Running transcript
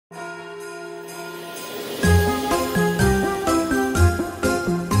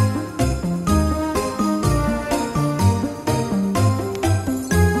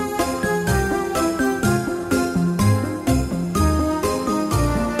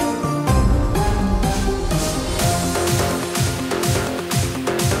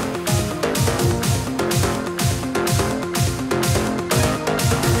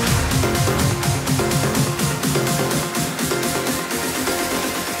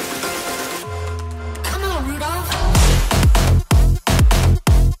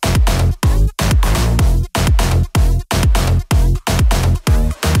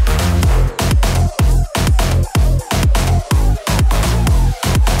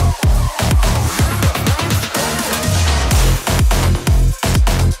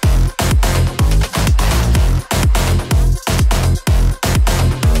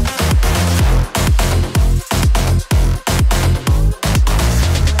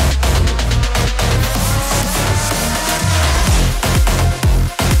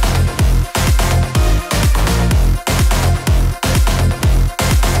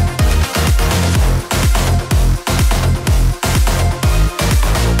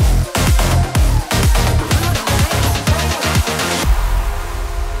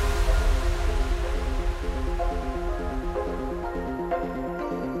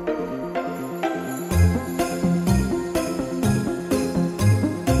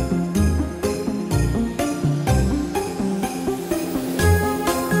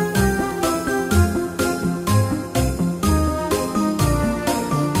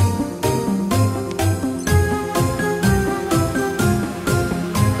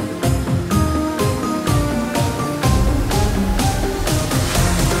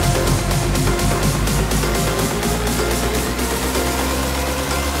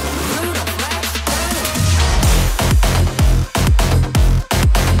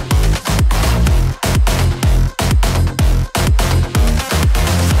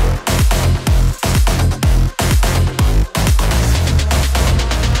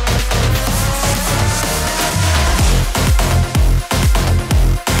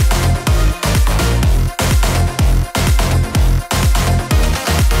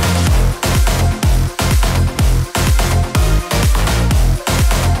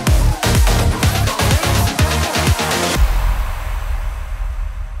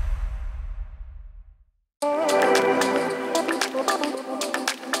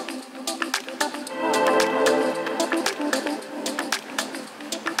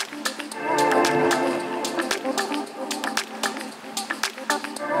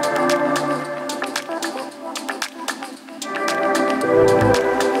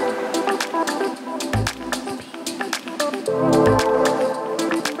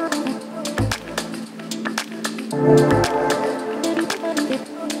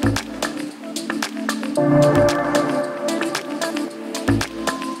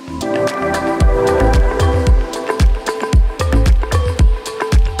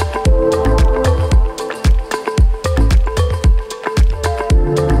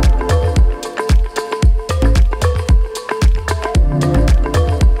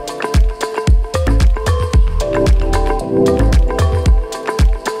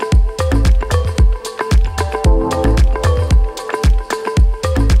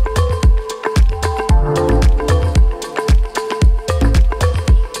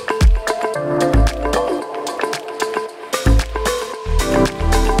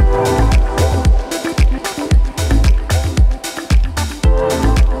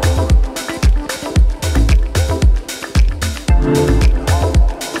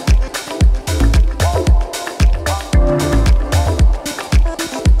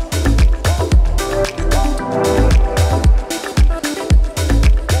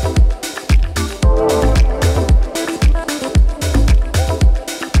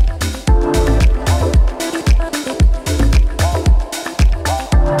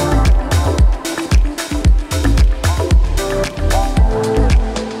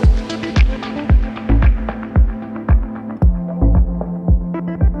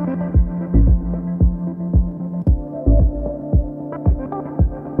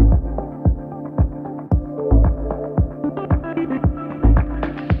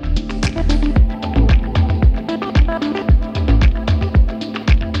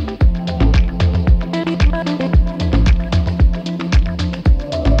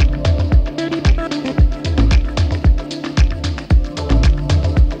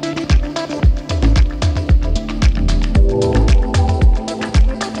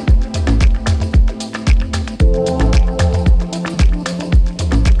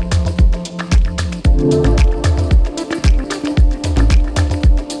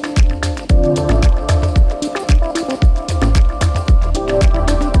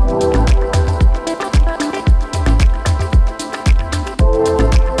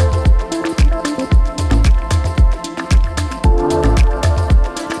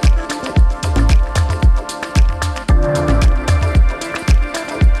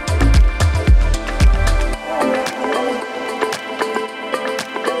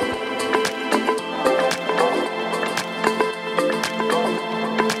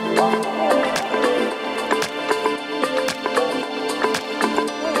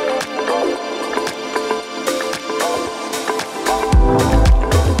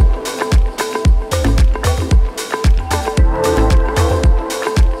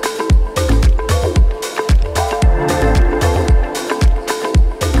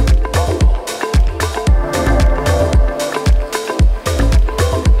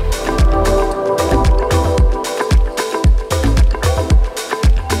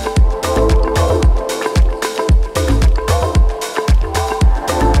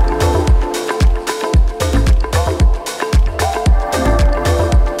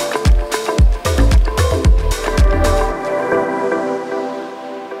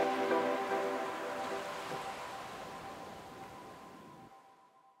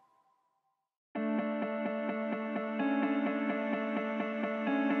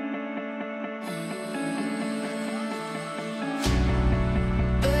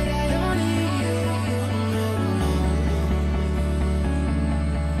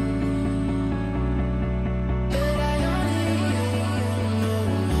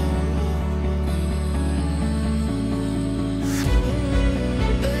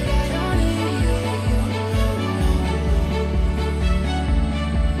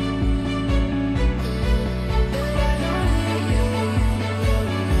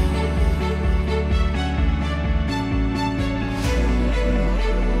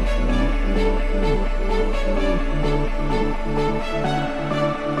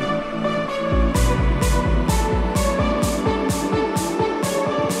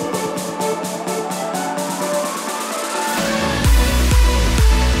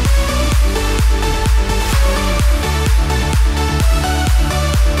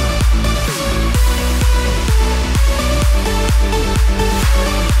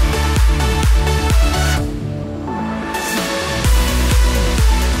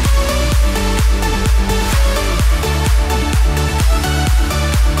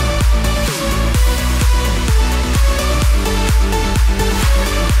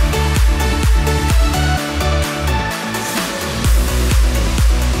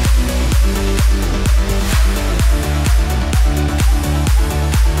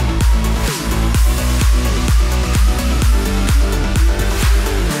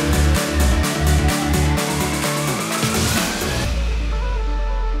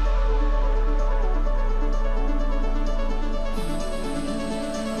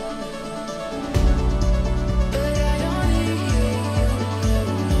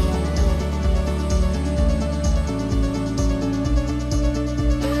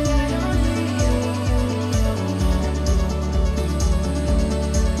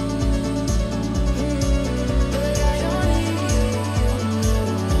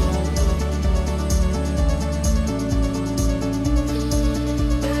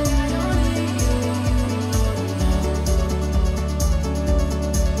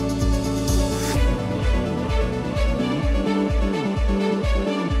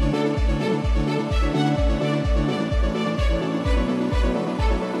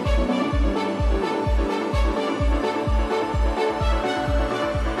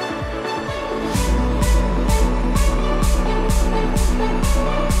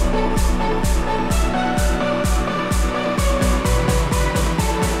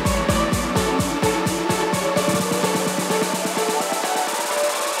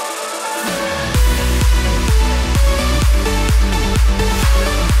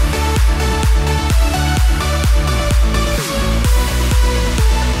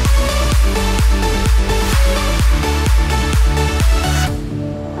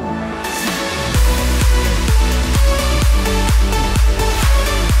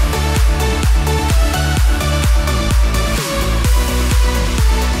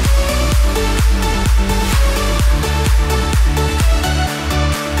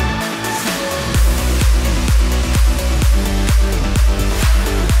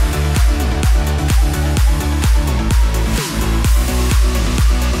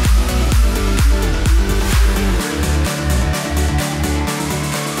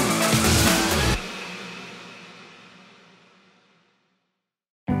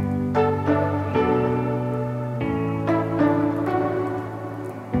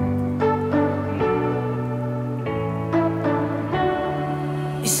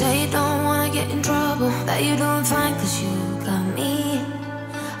you doing fine, cause you got me.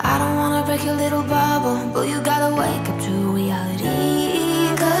 I don't wanna break your little bubble, but you gotta wake up to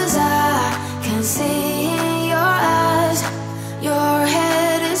reality. Cause I can see in your eyes, your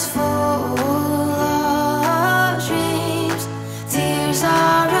head is full of dreams. Tears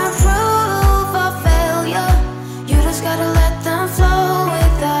are a proof of failure. You just gotta let them flow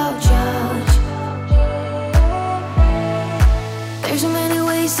without judge. There's so many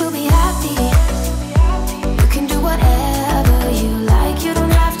ways to be happy. You can do whatever you like. You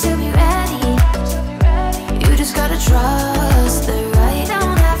don't have to be ready. You just gotta trust the right.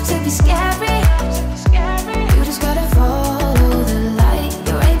 Don't have to be scary. You just gotta follow the light.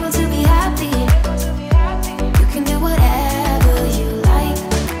 You're able to be happy. You can do whatever you like.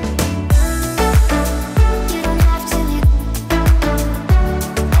 You don't have to be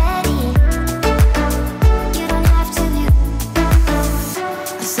ready. You don't have to be.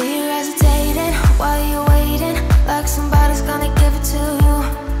 I see you hesitating while you're waiting, like somebody's gonna give it to you.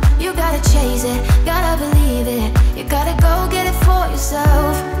 You gotta chase it, gotta believe it. You gotta go get it for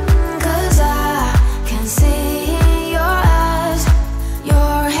yourself. Cause I can see in your eyes,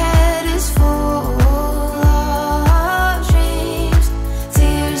 your head is full of dreams.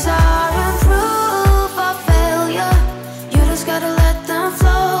 Tears are a proof of failure. You just gotta let them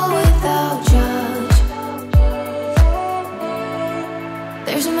flow without judge.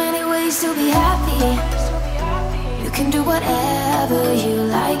 There's so many ways to be happy. You can do whatever you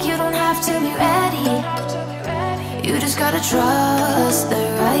like. You don't have to be ready. You just gotta trust the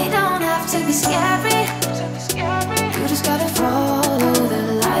right. Don't have to be scary.